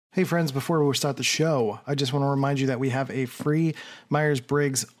Hey friends, before we start the show, I just want to remind you that we have a free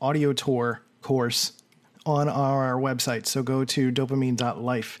Myers-Briggs audio tour course on our website. So go to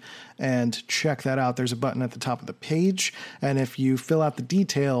dopamine.life and check that out. There's a button at the top of the page. And if you fill out the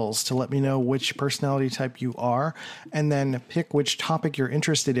details to let me know which personality type you are, and then pick which topic you're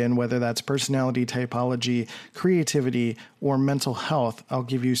interested in, whether that's personality typology, creativity, or mental health, I'll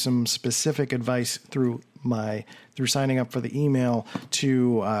give you some specific advice through signing up for the email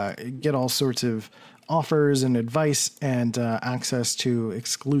to get all sorts of offers and advice and access to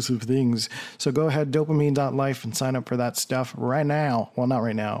exclusive things. So go ahead, dopamine.life, and sign up for that stuff right now. Well, not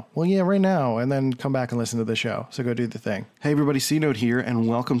right now. Well, yeah, right now. And then come back and listen to the show. So go do the thing. Hey everybody, C-Note here, and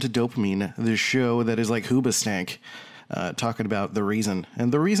welcome to Dopamine, the show that is like Hoobastank, talking about the reason.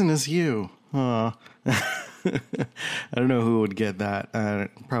 And the reason is you. I don't know who would get that.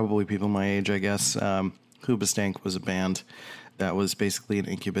 Probably people my age, I guess. Hoobastank was a band that was basically an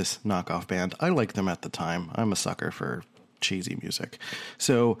Incubus knockoff band. I liked them at the time. I'm a sucker for cheesy music.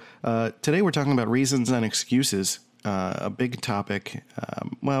 So today we're talking about reasons and excuses, a big topic.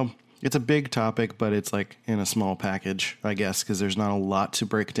 Well, it's a big topic, but it's like in a small package, I guess, because there's not a lot to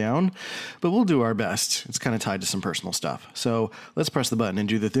break down. But we'll do our best. It's kind of tied to some personal stuff. So let's press the button and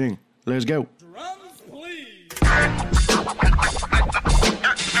do the thing. Let's go. Drums, please.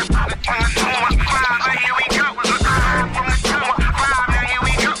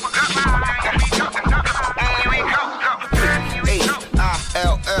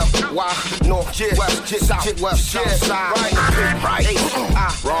 North, west, south, west, side, right,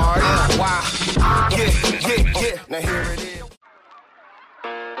 yeah. Now here it is.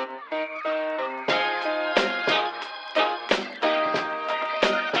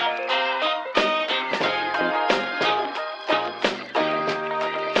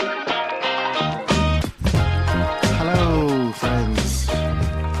 Hello, friends.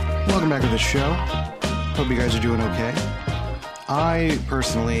 Welcome back to the show. Hope you guys are doing okay. I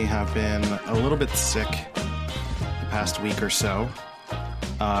personally have been a little bit sick the past week or so.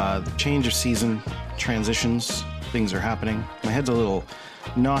 Change of season, transitions, things are happening. My head's a little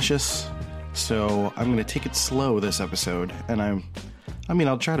nauseous, so I'm going to take it slow this episode. And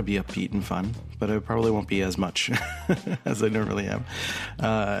I'll try to be upbeat and fun, but I probably won't be as much as I normally am.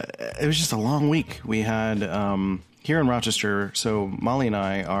 It was just a long week. We had... Here in Rochester, so Molly and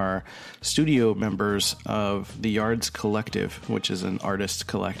I are studio members of the Yards Collective, which is an artist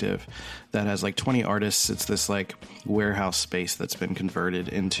collective that has like 20 artists. It's this like warehouse space that's been converted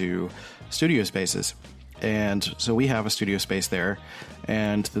into studio spaces. And so we have a studio space there,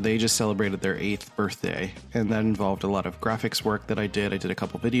 and they just celebrated their 8th birthday, and that involved a lot of graphics work that I did. I did a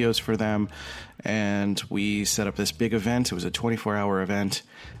couple videos for them, and we set up this big event. It was a 24-hour event,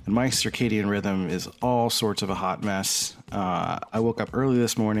 and my circadian rhythm is all sorts of a hot mess. I woke up early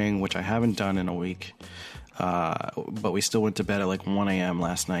this morning, which I haven't done in a week, but we still went to bed at like 1 a.m.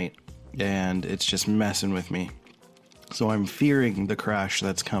 last night, and it's just messing with me. So I'm fearing the crash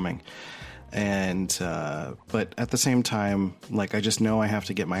that's coming. And, but at the same time, like, I just know I have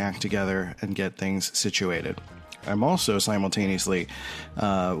to get my act together and get things situated. I'm also simultaneously,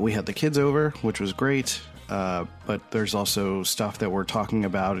 we had the kids over, which was great. But there's also stuff that we're talking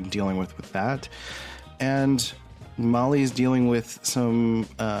about and dealing with that. And Molly's dealing with some,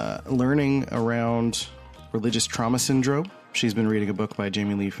 learning around religious trauma syndrome. She's been reading a book by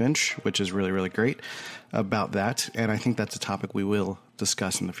Jamie Lee Finch, which is really, really great about that. And I think that's a topic we will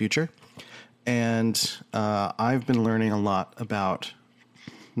discuss in the future. And I've been learning a lot about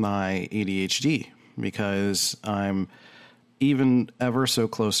my ADHD because I'm even ever so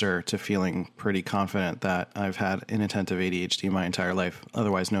closer to feeling pretty confident that I've had inattentive ADHD my entire life,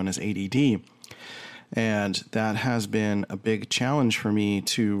 otherwise known as ADD. And that has been a big challenge for me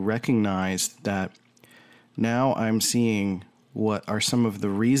to recognize that now I'm seeing what are some of the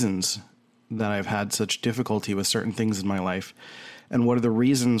reasons that I've had such difficulty with certain things in my life, and what are the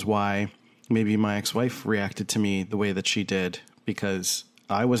reasons why maybe my ex-wife reacted to me the way that she did, because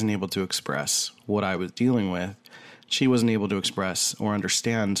I wasn't able to express what I was dealing with. She wasn't able to express or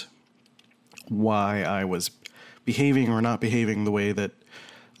understand why I was behaving or not behaving the way that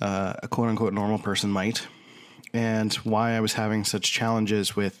a quote-unquote normal person might, and why I was having such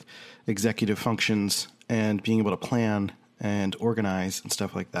challenges with executive functions and being able to plan and organize and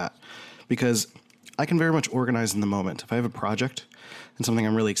stuff like that. Because I can very much organize in the moment. If I have a project and something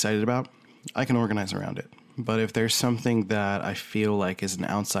I'm really excited about, I can organize around it. But if there's something that I feel like is an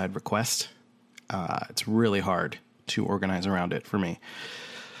outside request, it's really hard to organize around it for me.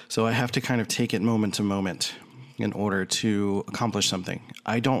 So I have to kind of take it moment to moment. in order to accomplish something.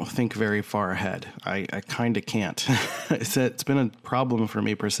 I don't think very far ahead. I kind of can't. It's been a problem for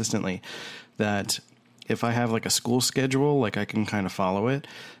me persistently that if I have like a school schedule, like I can kind of follow it,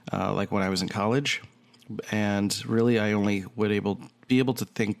 like when I was in college. And really, I only would be able to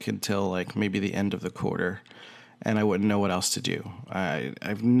think until like maybe the end of the quarter, and I wouldn't know what else to do.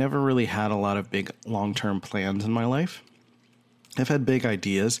 I've never really had a lot of big long-term plans in my life. I've had big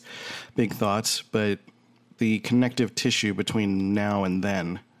ideas, big thoughts, but the connective tissue between now and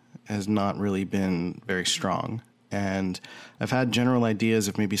then has not really been very strong. And I've had general ideas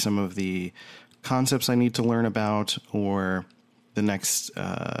of maybe some of the concepts I need to learn about, or the next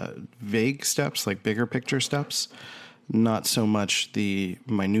vague steps, like bigger picture steps, not so much the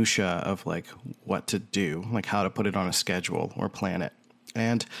minutia of like what to do, like how to put it on a schedule or plan it.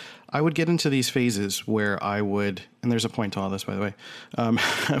 And I would get into these phases where I would, and there's a point to all this, by the way,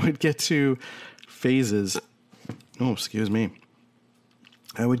 I would get to phases,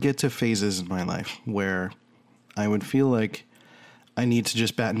 I would get to phases in my life where I would feel like I need to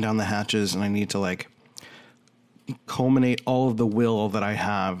just batten down the hatches and I need to like culminate all of the will that I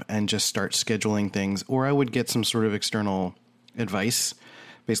have and just start scheduling things. Or I would get some sort of external advice.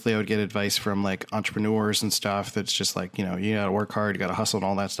 Basically, I would get advice from like entrepreneurs and stuff that's just like, you gotta work hard, you gotta hustle and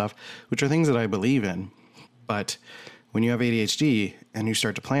all that stuff, which are things that I believe in. But when you have ADHD and you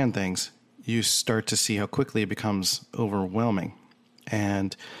start to plan things, you start to see how quickly it becomes overwhelming.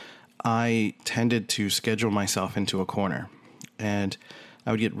 And I tended to schedule myself into a corner. And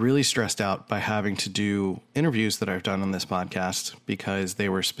I would get really stressed out by having to do interviews that I've done on this podcast because they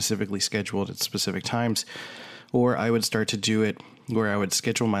were specifically scheduled at specific times. Or I would start to do it where I would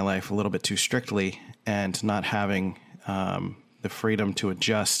schedule my life a little bit too strictly, and not having the freedom to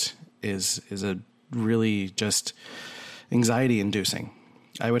adjust is a really just anxiety inducing.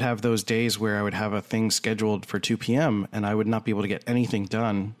 I would have those days where I would have a thing scheduled for 2 p.m. and I would not be able to get anything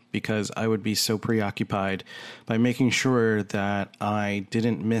done because I would be so preoccupied by making sure that I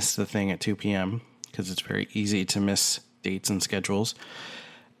didn't miss the thing at 2 p.m. because it's very easy to miss dates and schedules.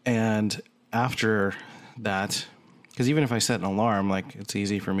 And after that, because even if I set an alarm, like it's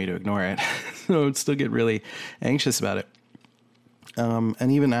easy for me to ignore it. So I would still get really anxious about it.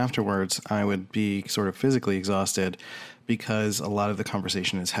 And even afterwards, I would be sort of physically exhausted because a lot of the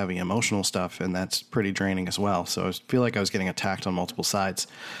conversation is heavy emotional stuff, and that's pretty draining as well. So I feel like I was getting attacked on multiple sides.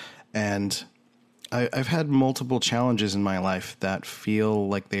 And I've had multiple challenges in my life that feel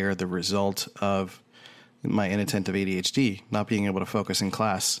like they are the result of my inattentive ADHD, not being able to focus in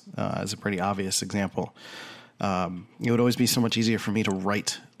class is a pretty obvious example. It would always be so much easier for me to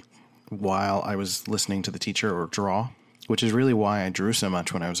write while I was listening to the teacher or draw, which is really why I drew so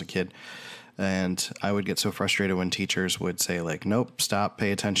much when I was a kid. And I would get so frustrated when teachers would say like, nope, stop,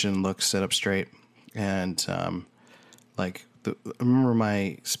 pay attention, look, sit up straight. And I remember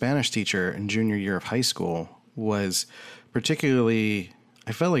my Spanish teacher in junior year of high school was particularly,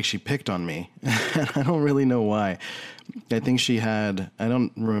 I felt like she picked on me. I don't really know why. I think I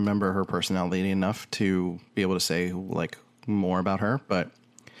don't remember her personality enough to be able to say like more about her, but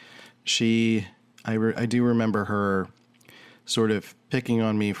I do remember her sort of picking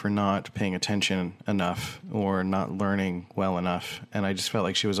on me for not paying attention enough or not learning well enough. And I just felt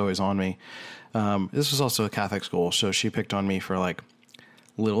like she was always on me. This was also a Catholic school, so she picked on me for like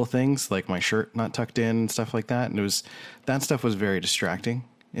little things, like my shirt not tucked in and stuff like that. And that stuff was very distracting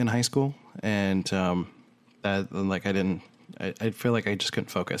in high school. And I feel like I just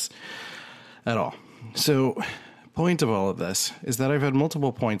couldn't focus at all. So point of all of this is that I've had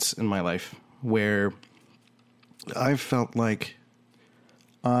multiple points in my life where I've felt like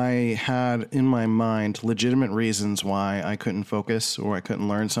I had in my mind legitimate reasons why I couldn't focus, or I couldn't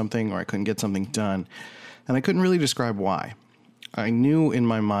learn something, or I couldn't get something done. And I couldn't really describe why. I knew in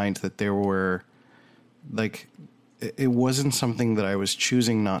my mind that there were, like, it wasn't something that I was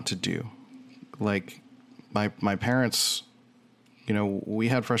choosing not to do. Like, my parents, we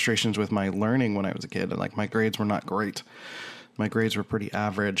had frustrations with my learning when I was a kid, and like my grades were not great. My grades were pretty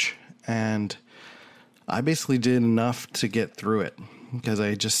average, and I basically did enough to get through it because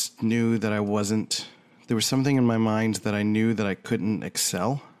I just knew that there was something in my mind that I knew that I couldn't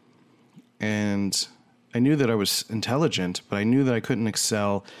excel. And I knew that I was intelligent, but I knew that I couldn't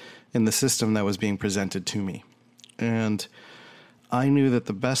excel in the system that was being presented to me. And I knew that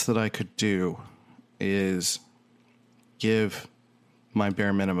the best that I could do is give my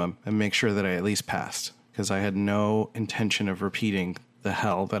bare minimum and make sure that I at least passed, because I had no intention of repeating the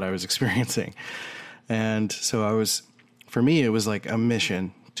hell that I was experiencing. And so for me, it was like a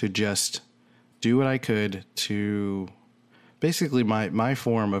mission to just do what I could to basically my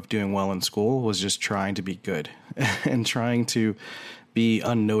form of doing well in school was just trying to be good and trying to be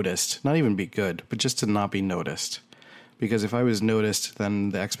unnoticed, not even be good, but just to not be noticed. Because if I was noticed,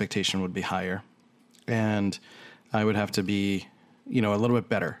 then the expectation would be higher and I would have to be, a little bit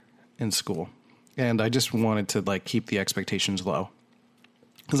better in school. And I just wanted to like keep the expectations low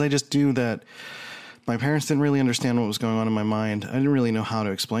because I just knew that my parents didn't really understand what was going on in my mind. I didn't really know how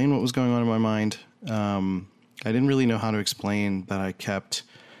to explain what was going on in my mind. I didn't really know how to explain that I kept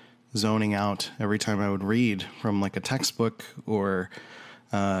zoning out every time I would read from like a textbook or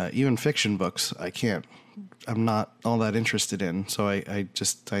even fiction books. I'm not all that interested in. So I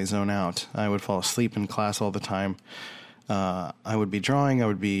zone out. I would fall asleep in class all the time. I would be drawing. I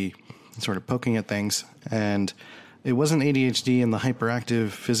would be sort of poking at things. And it wasn't ADHD in the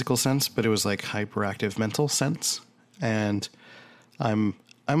hyperactive physical sense, but it was like hyperactive mental sense. And I'm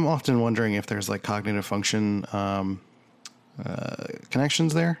often wondering if there's like cognitive function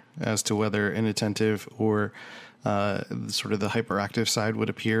connections there as to whether inattentive or sort of the hyperactive side would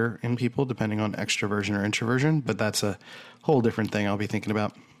appear in people depending on extroversion or introversion. But that's a whole different thing I'll be thinking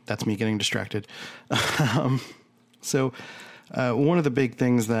about. That's me getting distracted. So one of the big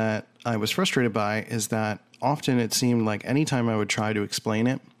things that I was frustrated by is that often it seemed like anytime I would try to explain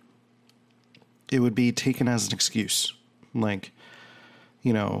it, it would be taken as an excuse. Like,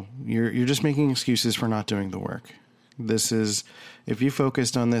 you're just making excuses for not doing the work. This is, if you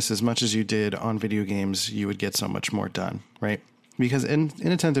focused on this as much as you did on video games, you would get so much more done, right? Because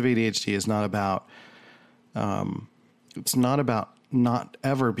inattentive ADHD is not about, it's not about not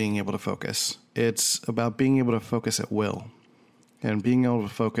ever being able to focus. It's about being able to focus at will and being able to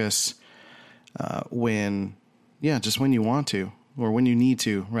focus just when you want to, or when you need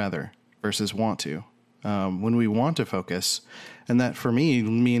to rather, versus want to. When we want to focus, and that for me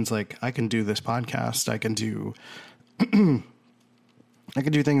means like I can do this podcast, I can do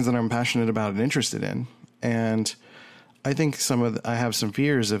things that I'm passionate about and interested in. And I think I have some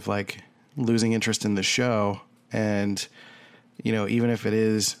fears of like losing interest in the show. And, even if it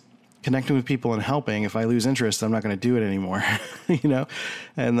is connecting with people and helping, if I lose interest, I'm not going to do it anymore,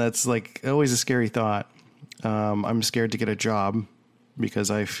 and that's like always a scary thought. I'm scared to get a job because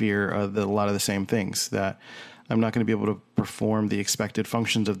I fear a lot of the same things, that I'm not going to be able to perform the expected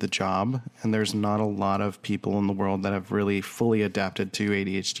functions of the job. And there's not a lot of people in the world that have really fully adapted to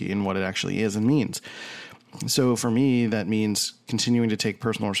ADHD and what it actually is and means. So for me, that means continuing to take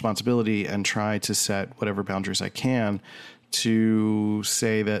personal responsibility and try to set whatever boundaries I can to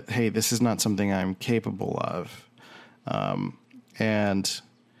say that, hey, this is not something I'm capable of. And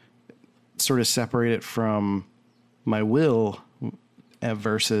sort of separate it from my will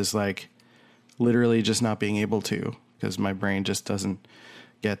versus like literally just not being able to, because my brain just doesn't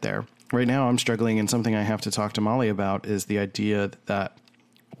get there. Right now I'm struggling, and something I have to talk to Molly about is the idea that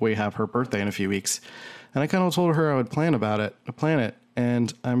we have her birthday in a few weeks. And I kind of told her I would plan it,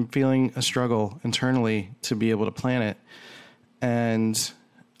 and I'm feeling a struggle internally to be able to plan it. And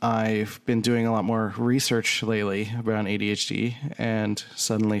I've been doing a lot more research lately around ADHD and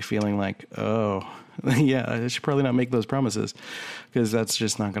suddenly feeling like, oh, yeah, I should probably not make those promises because that's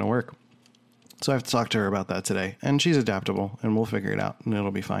just not going to work. So I have to talk to her about that today, and she's adaptable and we'll figure it out and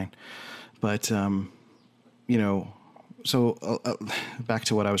it'll be fine. But, so back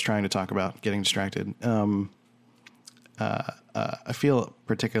to what I was trying to talk about, getting distracted. I feel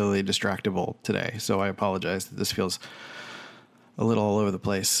particularly distractible today, so I apologize that this feels a little all over the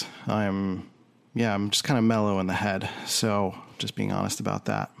place. I'm just kind of mellow in the head. So just being honest about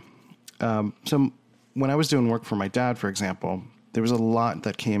that. So when I was doing work for my dad, for example, there was a lot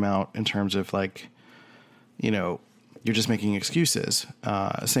that came out in terms of like, you're just making excuses.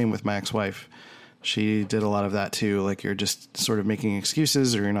 Same with my ex-wife. She did a lot of that too. Like, you're just sort of making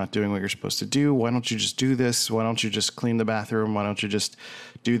excuses, or you're not doing what you're supposed to do. Why don't you just do this? Why don't you just clean the bathroom? Why don't you just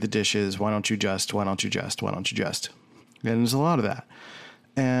do the dishes? Why don't you just? And there's a lot of that.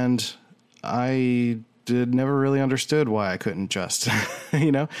 And I never really understood why I couldn't just,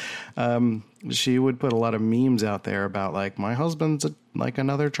 she would put a lot of memes out there about like, my husband's like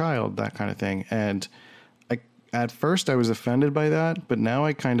another child, that kind of thing. And at first I was offended by that, but now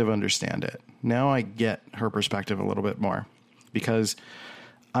I kind of understand it. Now I get her perspective a little bit more, because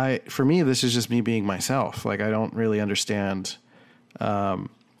for me, this is just me being myself. Like, I don't really understand,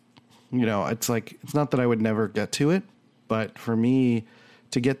 it's like, it's not that I would never get to it, but for me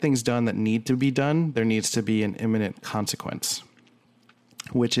to get things done that need to be done, there needs to be an imminent consequence,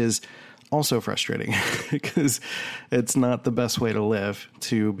 which is also frustrating because it's not the best way to live,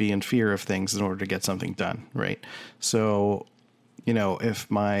 to be in fear of things in order to get something done. Right. So, if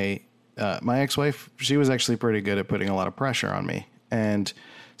my my ex-wife, she was actually pretty good at putting a lot of pressure on me, and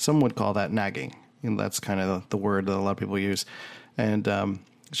some would call that nagging. And that's kind of the word that a lot of people use. And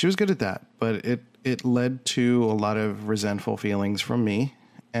she was good at that, but it led to a lot of resentful feelings from me,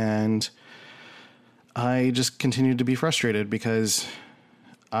 and I just continued to be frustrated because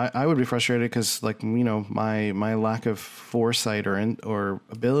I would be frustrated because, like, you know, my lack of foresight or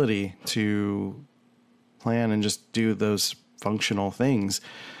ability to plan and just do those functional things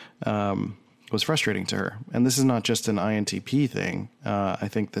was frustrating to her. And this is not just an INTP thing. I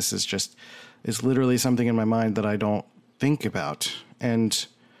think this is literally something in my mind that I don't think about. And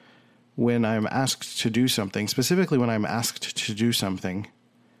when I'm asked to do something, specifically when I'm asked to do something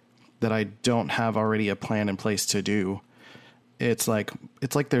that I don't have already a plan in place to do, it's like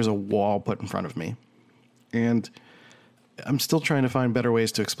there's a wall put in front of me. And I'm still trying to find better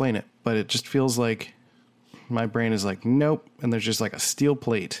ways to explain it, but it just feels like my brain is like, nope. And there's just like a steel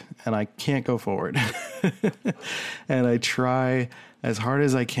plate and I can't go forward. And I try as hard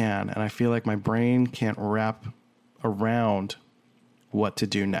as I can. And I feel like my brain can't wrap around what to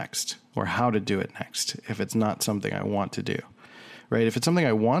do next or how to do it next if it's not something I want to do, right? If it's something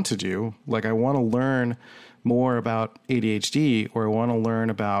I want to do, like I want to learn more about ADHD, or I want to learn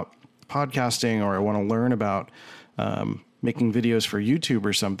about podcasting, or I want to learn about making videos for YouTube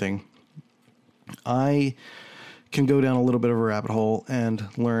or something, I can go down a little bit of a rabbit hole and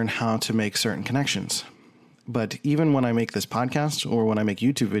learn how to make certain connections. But even when I make this podcast or when I make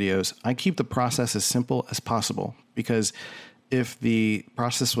YouTube videos, I keep the process as simple as possible, because if the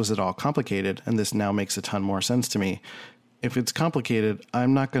process was at all complicated, and this now makes a ton more sense to me, if it's complicated,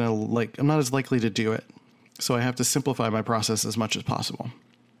 I'm not as likely to do it. So I have to simplify my process as much as possible.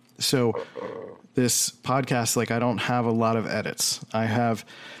 So this podcast, like, I don't have a lot of edits. I have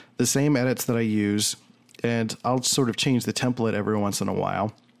the same edits that I use, and I'll sort of change the template every once in a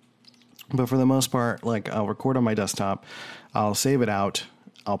while. But for the most part, like, I'll record on my desktop, I'll save it out,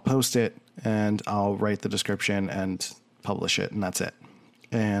 I'll post it, and I'll write the description and publish it, and that's it.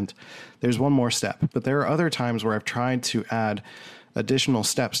 And there's one more step, but there are other times where I've tried to add additional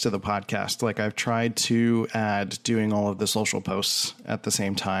steps to the podcast. Like, I've tried to add doing all of the social posts at the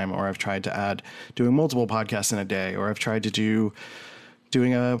same time, or I've tried to add doing multiple podcasts in a day, or I've tried to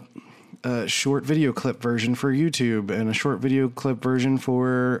doing a short video clip version for YouTube and a short video clip version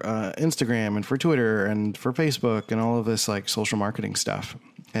for Instagram and for Twitter and for Facebook and all of this, like, social marketing stuff.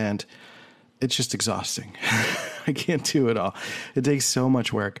 And it's just exhausting. I can't do it all. It takes so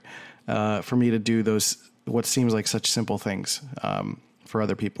much work for me to do those, what seems like such simple things for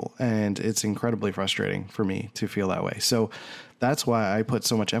other people. And it's incredibly frustrating for me to feel that way. So that's why I put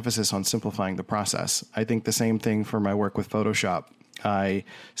so much emphasis on simplifying the process. I think the same thing for my work with Photoshop. I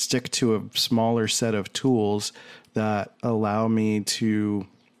stick to a smaller set of tools that allow me to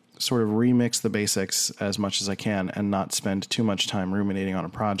sort of remix the basics as much as I can and not spend too much time ruminating on a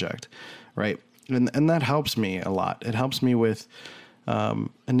project, right? And that helps me a lot. It helps me with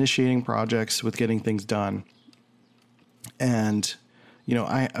initiating projects, with getting things done. And, you know,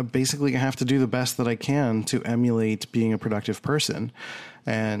 I basically have to do the best that I can to emulate being a productive person.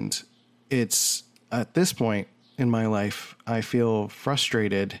 And it's at this point in my life, I feel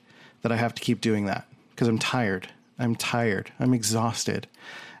frustrated that I have to keep doing that because I'm tired. I'm exhausted.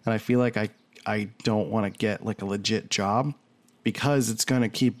 And I feel like I don't want to get like a legit job because it's going to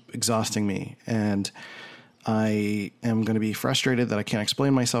keep exhausting me. And I am going to be frustrated that I can't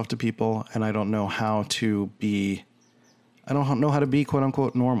explain myself to people, and I don't know how to be quote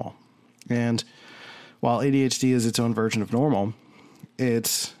unquote normal. And while ADHD is its own version of normal,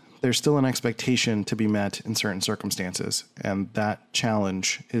 there's still an expectation to be met in certain circumstances. And that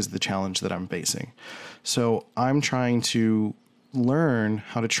challenge is the challenge that I'm facing. So I'm trying to learn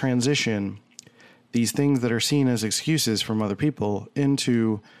how to transition these things that are seen as excuses from other people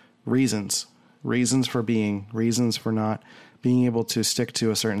into reasons for being, reasons for not being able to stick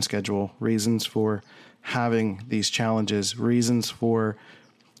to a certain schedule, reasons for having these challenges, reasons for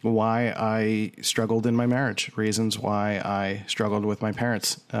why I struggled in my marriage, reasons why I struggled with my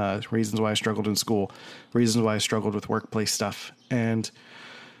parents, reasons why I struggled in school, reasons why I struggled with workplace stuff, and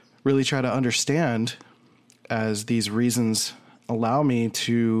really try to understand as these reasons allow me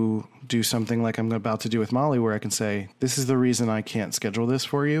to do something like I'm about to do with Molly, where I can say, this is the reason I can't schedule this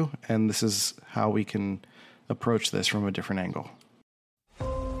for you, and this is how we can approach this from a different angle.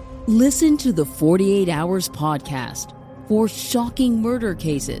 Listen to the 48 Hours podcast for shocking murder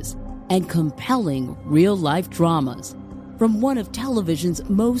cases and compelling real-life dramas from one of television's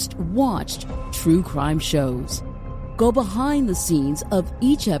most watched true crime shows. Go behind the scenes of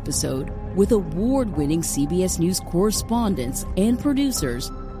each episode with award-winning CBS News correspondents and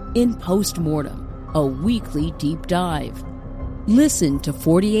producers in Postmortem, a weekly deep dive. Listen to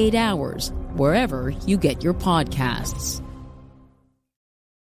 48 Hours wherever you get your podcasts.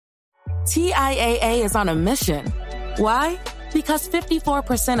 TIAA is on a mission. Why? Because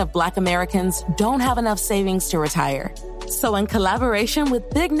 54% of Black Americans don't have enough savings to retire. So in collaboration with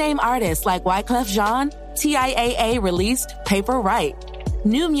big-name artists like Wyclef Jean, TIAA released Paper Right,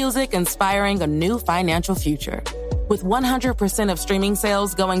 new music inspiring a new financial future. With 100% of streaming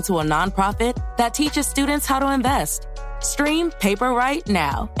sales going to a nonprofit that teaches students how to invest. Stream Paper Right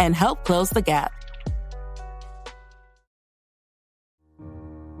now and help close the gap.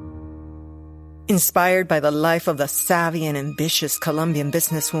 Inspired by the life of the savvy and ambitious Colombian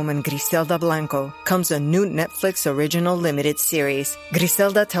businesswoman Griselda Blanco comes a new Netflix original limited series.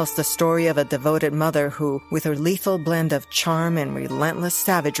 Griselda tells the story of a devoted mother who, with her lethal blend of charm and relentless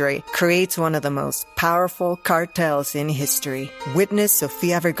savagery, creates one of the most powerful cartels in history. Witness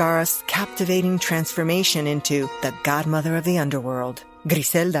Sofia Vergara's captivating transformation into the godmother of the underworld.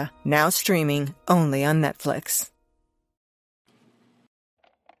 Griselda, now streaming only on Netflix.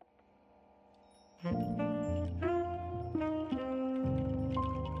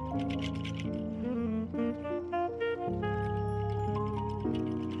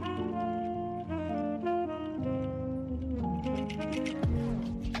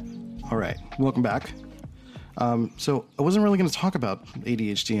 All right, welcome back. So I wasn't really going to talk about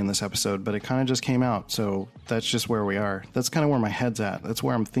ADHD in this episode, but it kind of just came out. So that's just where we are. That's kind of where my head's at. That's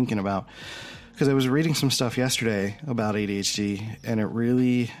where I'm thinking about. Because I was reading some stuff yesterday about ADHD, and it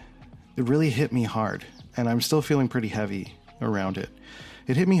really hit me hard. And I'm still feeling pretty heavy around it.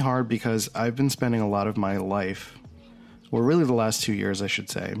 It hit me hard because I've been spending a lot of my life, or really the last 2 years, I should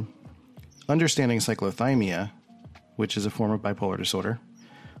say, understanding cyclothymia, which is a form of bipolar disorder,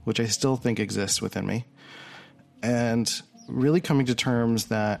 which I still think exists within me, and really coming to terms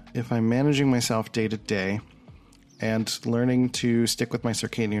that if I'm managing myself day to day and learning to stick with my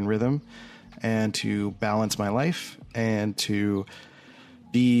circadian rhythm and to balance my life and to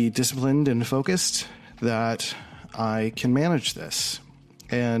be disciplined and focused, that I can manage this.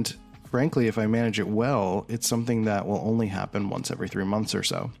 And frankly, if I manage it well, it's something that will only happen once every 3 months or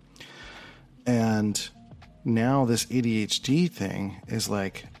so. And now this ADHD thing is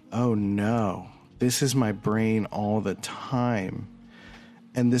like, oh no, this is my brain all the time.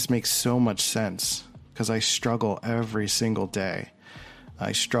 And this makes so much sense because I struggle every single day.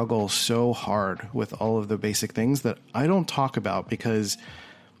 I struggle so hard with all of the basic things that I don't talk about because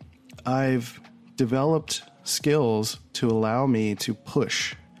I've developed skills to allow me to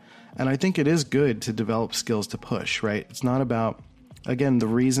push. And I think it is good to develop skills to push, right? It's not about, again,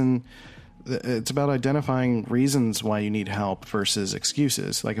 it's about identifying reasons why you need help versus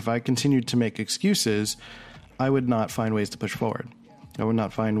excuses. Like if I continued to make excuses, I would not find ways to push forward. I would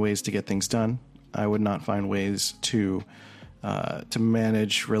not find ways to get things done. I would not find ways to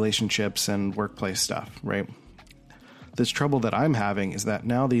manage relationships and workplace stuff, right? This trouble that I'm having is that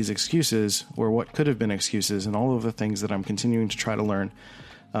now these excuses, or what could have been excuses, and all of the things that I'm continuing to try to learn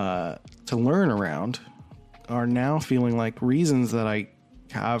around, are now feeling like reasons that I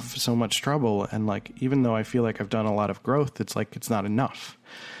have so much trouble. And like, even though I feel like I've done a lot of growth, it's like it's not enough.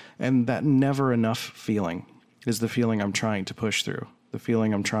 And that never enough feeling is the feeling I'm trying to push through, the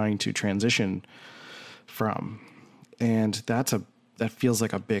feeling I'm trying to transition from. And that feels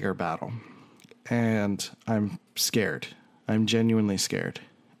like a bigger battle. And I'm scared. I'm genuinely scared.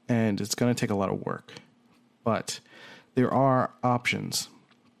 And it's going to take a lot of work. But there are options.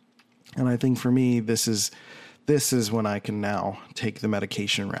 And I think for me, this is when I can now take the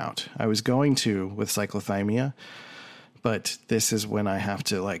medication route. I was going to with cyclothymia, but this is when I have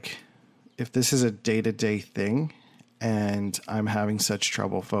to, like, if this is a day-to-day thing and I'm having such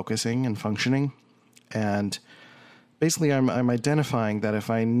trouble focusing and functioning, and basically I'm identifying that if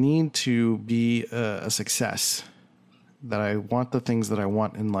I need to be a success, that I want the things that I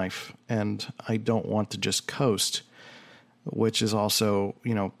want in life, and I don't want to just coast, which is also,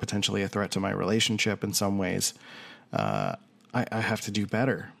 potentially a threat to my relationship in some ways. I have to do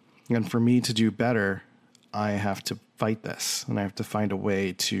better. And for me to do better, I have to fight this, and I have to find a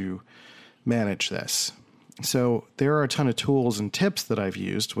way to manage this. So there are a ton of tools and tips that I've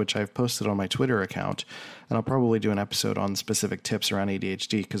used, which I've posted on my Twitter account, and I'll probably do an episode on specific tips around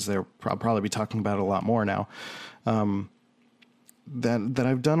ADHD because I'll probably be talking about it a lot more now. That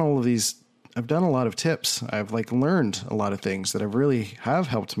I've done all of these. I've done a lot of tips. I've learned a lot of things that have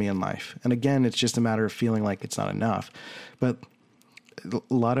helped me in life. And again, it's just a matter of feeling like it's not enough. But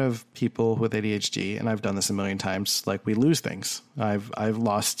a lot of people with ADHD, and I've done this a million times, like we lose things. I've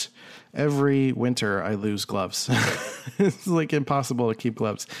lost every winter. I lose gloves. It's like impossible to keep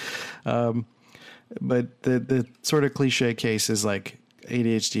gloves. But the sort of cliche case is like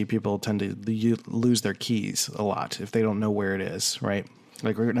ADHD people tend to lose their keys a lot if they don't know where it is, right?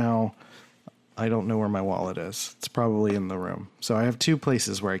 Like right now, I don't know where my wallet is. It's probably in the room. So I have 2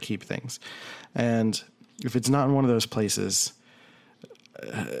 places where I keep things. And if it's not in one of those places,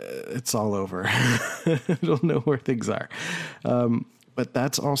 it's all over. I don't know where things are. But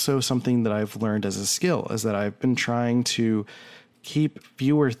that's also something that I've learned as a skill, is that I've been trying to keep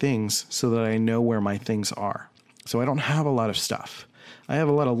fewer things so that I know where my things are. So I don't have a lot of stuff. I have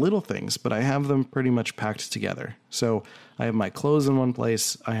a lot of little things, but I have them pretty much packed together. So I have my clothes in one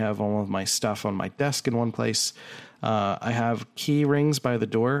place. I have all of my stuff on my desk in one place. I have key rings by the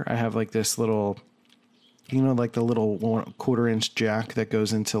door. I have like this little, like the little 1/4-inch jack that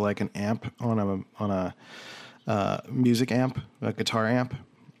goes into like an amp on a music amp, a guitar amp.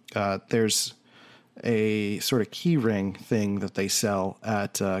 There's a sort of key ring thing that they sell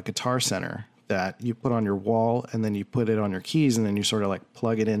at Guitar Center that you put on your wall, and then you put it on your keys, and then you sort of like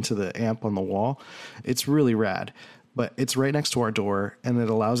plug it into the amp on the wall. It's really rad, but it's right next to our door, and it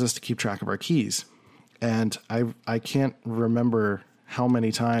allows us to keep track of our keys. And I can't remember how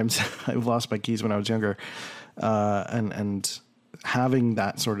many times I've lost my keys when I was younger. And having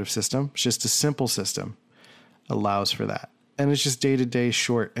that sort of system, just a simple system, allows for that. And it's just day-to-day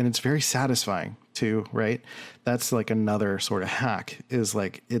short, and it's very satisfying too, right? That's like another sort of hack, is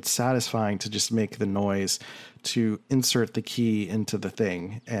like it's satisfying to just make the noise to insert the key into the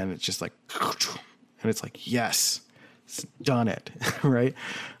thing, and it's just like, and it's like, yes, it's done it, right?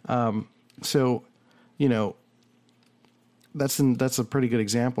 So, that's a pretty good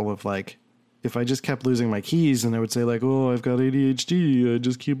example of like, if I just kept losing my keys and I would say like, oh, I've got ADHD, I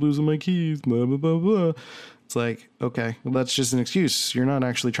just keep losing my keys, blah, blah, blah, blah. It's like, okay, well, that's just an excuse. You're not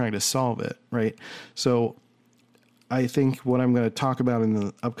actually trying to solve it, right? So I think what I'm going to talk about in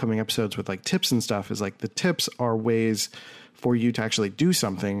the upcoming episodes with like tips and stuff is like the tips are ways for you to actually do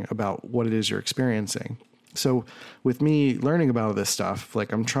something about what it is you're experiencing. So with me learning about this stuff,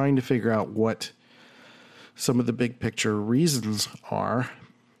 like I'm trying to figure out what some of the big picture reasons are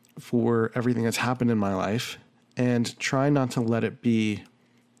for everything that's happened in my life, and try not to let it be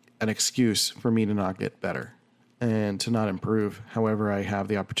an excuse for me to not get better and to not improve however I have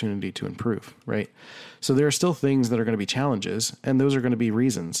the opportunity to improve, right? So there are still things that are going to be challenges, and those are going to be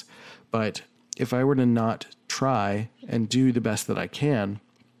reasons. But if I were to not try and do the best that I can,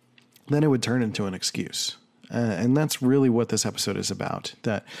 then it would turn into an excuse. And that's really what this episode is about,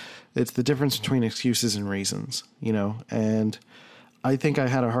 that it's the difference between excuses and reasons, and I think I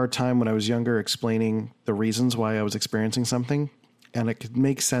had a hard time when I was younger explaining the reasons why I was experiencing something, and it could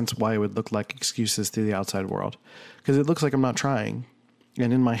make sense why it would look like excuses to the outside world, because it looks like I'm not trying.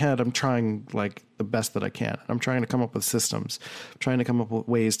 And in my head, I'm trying like the best that I can. I'm trying to come up with systems, trying to come up with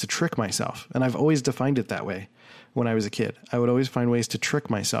ways to trick myself. And I've always defined it that way. When I was a kid, I would always find ways to trick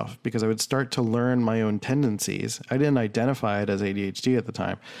myself because I would start to learn my own tendencies. I didn't identify it as ADHD at the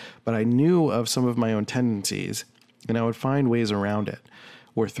time, but I knew of some of my own tendencies, and I would find ways around it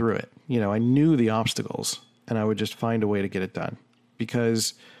or through it. I knew the obstacles, and I would just find a way to get it done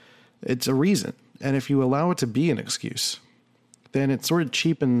because it's a reason. And if you allow it to be an excuse, then it sort of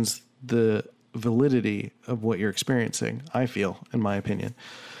cheapens the validity of what you're experiencing, I feel, in my opinion.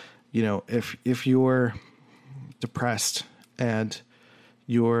 If you're depressed and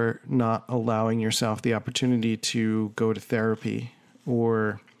you're not allowing yourself the opportunity to go to therapy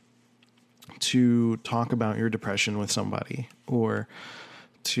or to talk about your depression with somebody or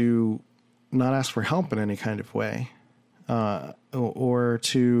to not ask for help in any kind of way, or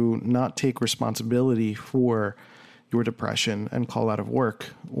to not take responsibility for your depression and call out of work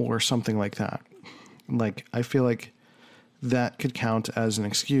or something like that. Like, I feel like that could count as an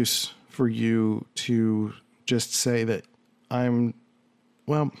excuse for you to just say that I'm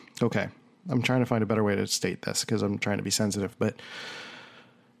trying to find a better way to state this because I'm trying to be sensitive, but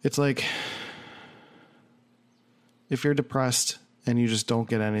it's like, if you're depressed and you just don't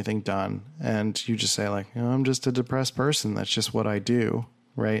get anything done and you just say like, I'm just a depressed person, that's just what I do,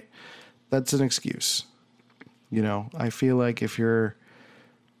 right? That's an excuse. I feel like if you're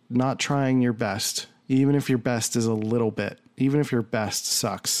not trying your best, even if your best is a little bit, even if your best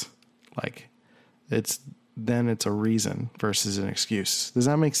sucks, like then it's a reason versus an excuse. Does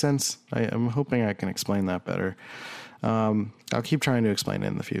that make sense? I'm hoping I can explain that better. I'll keep trying to explain it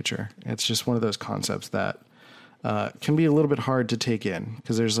in the future. It's just one of those concepts that can be a little bit hard to take in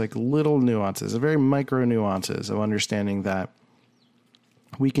because there's like little nuances, very micro nuances of understanding that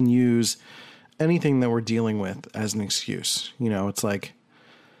we can use anything that we're dealing with as an excuse. You know, it's like,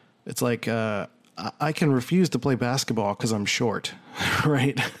 I can refuse to play basketball because I'm short,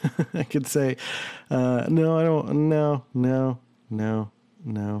 right? I could say, no, I don't, no.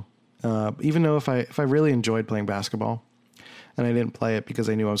 Even though if I really enjoyed playing basketball and I didn't play it because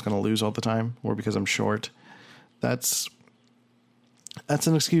I knew I was going to lose all the time or because I'm short, that's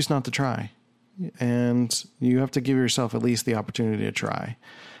an excuse not to try. And you have to give yourself at least the opportunity to try.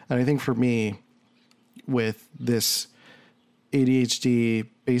 And I think for me, with this ADHD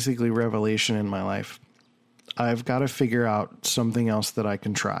basically revelation in my life, I've got to figure out something else that I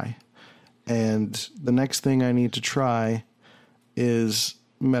can try. And the next thing I need to try is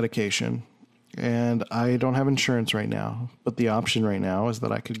medication. And I don't have insurance right now, but the option right now is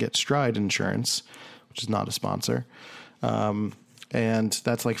that I could get Stride insurance, which is not a sponsor. And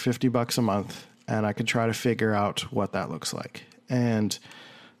that's like $50 a month. And I could try to figure out what that looks like and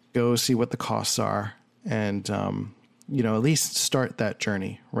go see what the costs are and, at least start that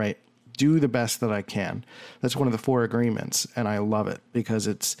journey, right? Do the best that I can. That's one of the 4 agreements. And I love it because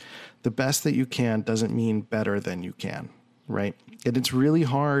it's the best that you can doesn't mean better than you can, right? And it's really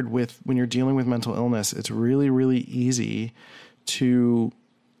hard when you're dealing with mental illness. It's really, really easy to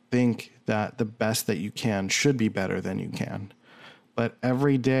think that the best that you can should be better than you can. But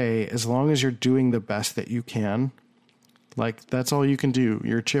every day, as long as you're doing the best that you can, like that's all you can do.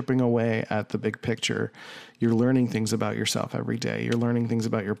 You're chipping away at the big picture. You're learning things about yourself every day. You're learning things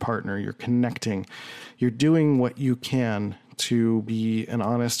about your partner. You're connecting. You're doing what you can to be an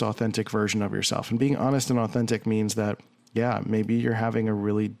honest, authentic version of yourself. And being honest and authentic means that, yeah, maybe you're having a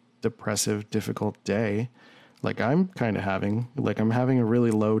really depressive, difficult day. Like I'm having a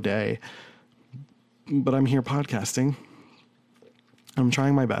really low day, but I'm here podcasting. I'm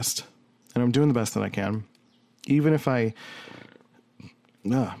trying my best and I'm doing the best that I can. Even if my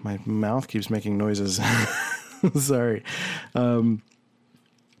mouth keeps making noises. Sorry. Even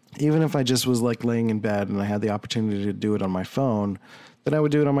if I just was like laying in bed and I had the opportunity to do it on my phone, then I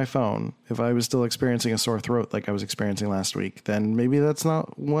would do it on my phone. If I was still experiencing a sore throat like I was experiencing last week, then maybe that's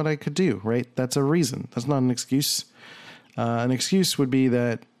not what I could do, right? That's a reason. That's not an excuse. An excuse would be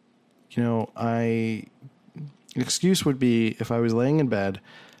that, an excuse would be if I was laying in bed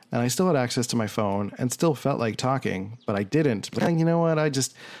and I still had access to my phone and still felt like talking, but I didn't. But you know what? I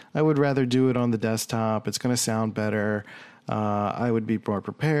would rather do it on the desktop. It's going to sound better. I would be more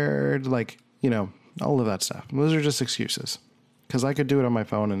prepared. All of that stuff. Those are just excuses because I could do it on my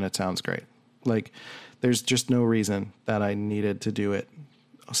phone and it sounds great. Like there's just no reason that I needed to do it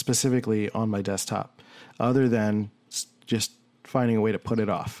specifically on my desktop other than just finding a way to put it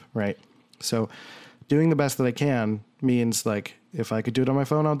off. Right. So doing the best that I can means like, if I could do it on my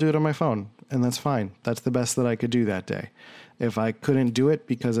phone, I'll do it on my phone. And that's fine. That's the best that I could do that day. If I couldn't do it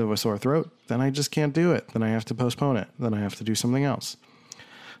because of a sore throat, then I just can't do it. Then I have to postpone it. Then I have to do something else.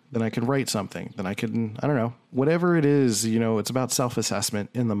 Then I can write something. Then I don't know, whatever it is, it's about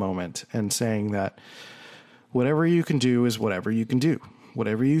self-assessment in the moment and saying that whatever you can do is whatever you can do.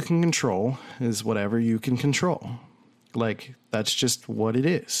 Whatever you can control is whatever you can control. Like, that's just what it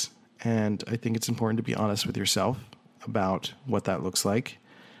is. And I think it's important to be honest with yourself about what that looks like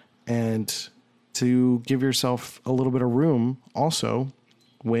and to give yourself a little bit of room also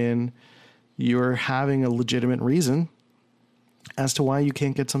when you're having a legitimate reason as to why you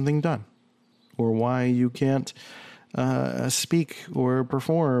can't get something done or why you can't speak or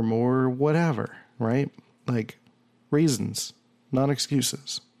perform or whatever, right? Like reasons, not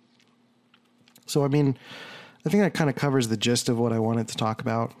excuses. So, I think that kind of covers the gist of what I wanted to talk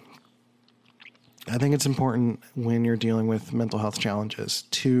about. I think it's important when you're dealing with mental health challenges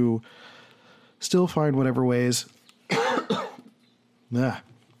to still find whatever ways.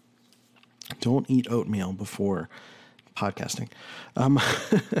 Don't eat oatmeal before podcasting.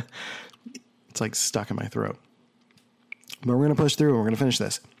 It's like stuck in my throat. But we're going to push through and we're going to finish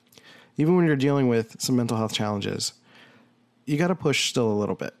this. Even when you're dealing with some mental health challenges, you got to push still a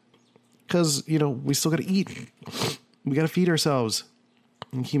little bit. Because, we still got to eat. We got to feed ourselves.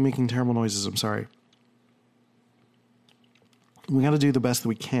 I keep making terrible noises. I'm sorry. We got to do the best that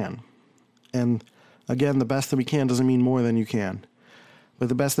we can. And again, the best that we can doesn't mean more than you can. But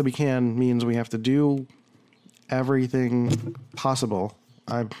the best that we can means we have to do everything possible.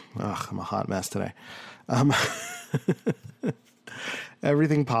 I'm a hot mess today.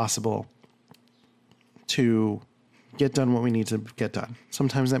 Everything possible to get done what we need to get done.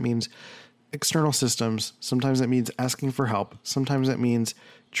 Sometimes that means external systems. Sometimes that means asking for help. Sometimes that means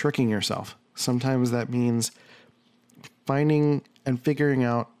tricking yourself. Sometimes that means finding and figuring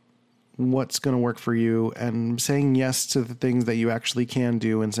out what's going to work for you and saying yes to the things that you actually can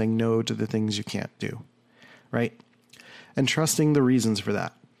do and saying no to the things you can't do, right? And trusting the reasons for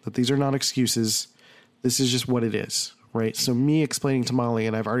that these are not excuses. This is just what it is, right? So me explaining to Molly,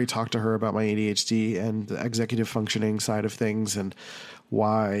 and I've already talked to her about my ADHD and the executive functioning side of things and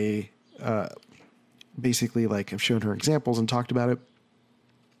why, basically, like, I've shown her examples and talked about it,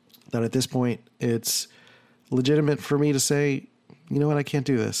 that at this point it's legitimate for me to say, you know what, I can't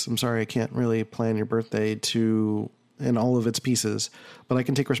do this. I'm sorry, I can't really plan your birthday in all of its pieces, but I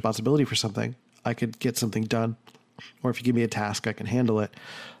can take responsibility for something. I could get something done, or if you give me a task, I can handle it.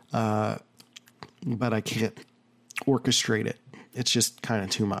 But I can't orchestrate it. It's just kind of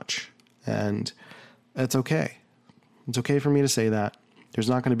too much, and it's okay. It's okay for me to say that. There's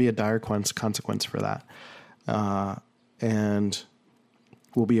not going to be a dire consequence for that. And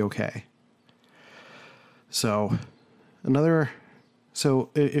we'll be okay. So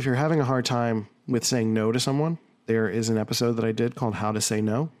if you're having a hard time with saying no to someone, there is an episode that I did called How to Say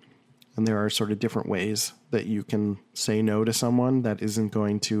No. And there are sort of different ways that you can say no to someone that isn't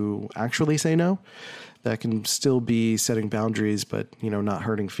going to actually say no. That can still be setting boundaries, but, not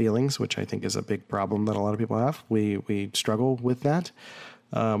hurting feelings, which I think is a big problem that a lot of people have. We struggle with that.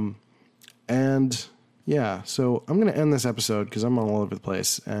 So I'm going to end this episode because I'm all over the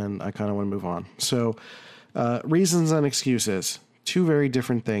place and I kind of want to move on. So, reasons and excuses, two very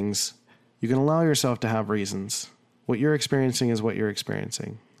different things. You can allow yourself to have reasons. What you're experiencing is what you're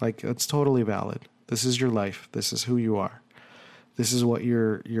experiencing. Like, that's totally valid. This is your life. This is who you are. This is what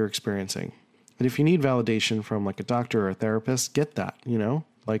you're experiencing. And if you need validation from like a doctor or a therapist, get that,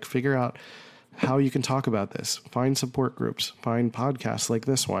 like figure out how you can talk about this. Find support groups, find podcasts like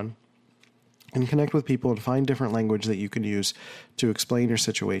this one, and connect with people and find different language that you can use to explain your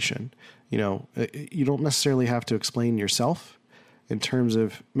situation. You don't necessarily have to explain yourself in terms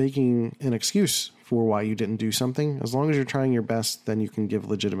of making an excuse for why you didn't do something. As long as you're trying your best, then you can give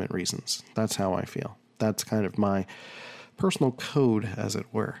legitimate reasons. That's how I feel. That's kind of my personal code, as it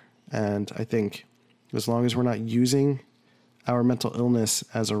were. And I think as long as we're not using our mental illness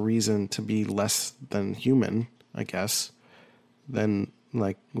as a reason to be less than human, I guess, then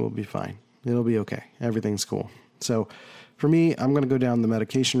we'll be fine. It'll be okay. Everything's cool. So for me, I'm going to go down the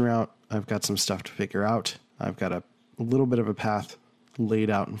medication route. I've got some stuff to figure out. I've got a little bit of a path laid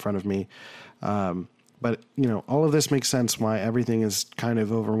out in front of me. But all of this makes sense why everything is kind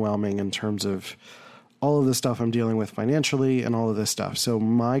of overwhelming in terms of all of the stuff I'm dealing with financially and all of this stuff. So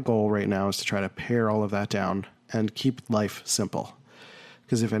my goal right now is to try to pare all of that down and keep life simple.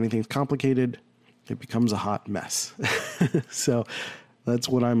 Because if anything's complicated, it becomes a hot mess. So that's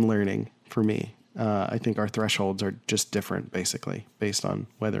what I'm learning for me. I think our thresholds are just different, basically, based on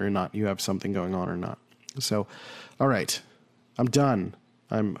whether or not you have something going on or not. So, all right, I'm done.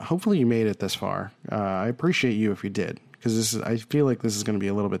 Hopefully you made it this far. I appreciate you if you did, because I feel like this is going to be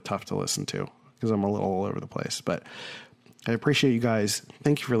a little bit tough to listen to because I'm a little all over the place. But I appreciate you guys.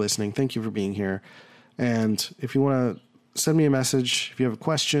 Thank you for listening. Thank you for being here. And if you want to send me a message, if you have a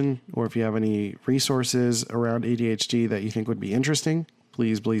question or if you have any resources around ADHD that you think would be interesting,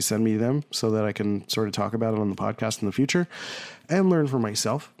 please send me them so that I can sort of talk about it on the podcast in the future and learn for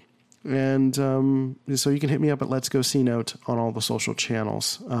myself. And so you can hit me up at Let's Go C Note on all the social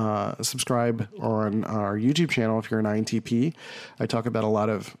channels. Subscribe on our YouTube channel if you're an INTP. I talk about a lot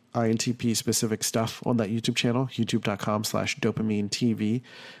of INTP specific stuff on that YouTube channel, youtube.com/dopamine TV.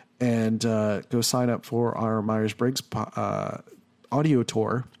 And go sign up for our Myers-Briggs audio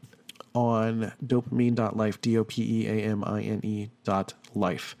tour on dopamine.life,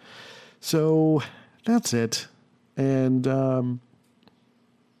 DOPEAMINE.life. So that's it. And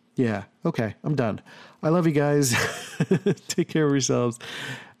yeah, okay, I'm done. I love you guys. Take care of yourselves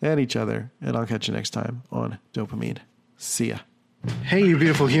and each other. And I'll catch you next time on Dopamine. See ya. Hey, you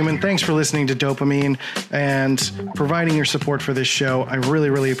beautiful human. Thanks for listening to Dopamine and providing your support for this show. I really,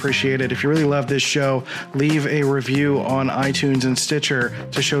 really appreciate it. If you really love this show, leave a review on iTunes and Stitcher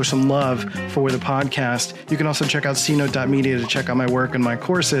to show some love for the podcast. You can also check out cnote.media to check out my work and my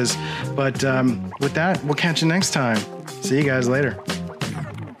courses. But with that, we'll catch you next time. See you guys later.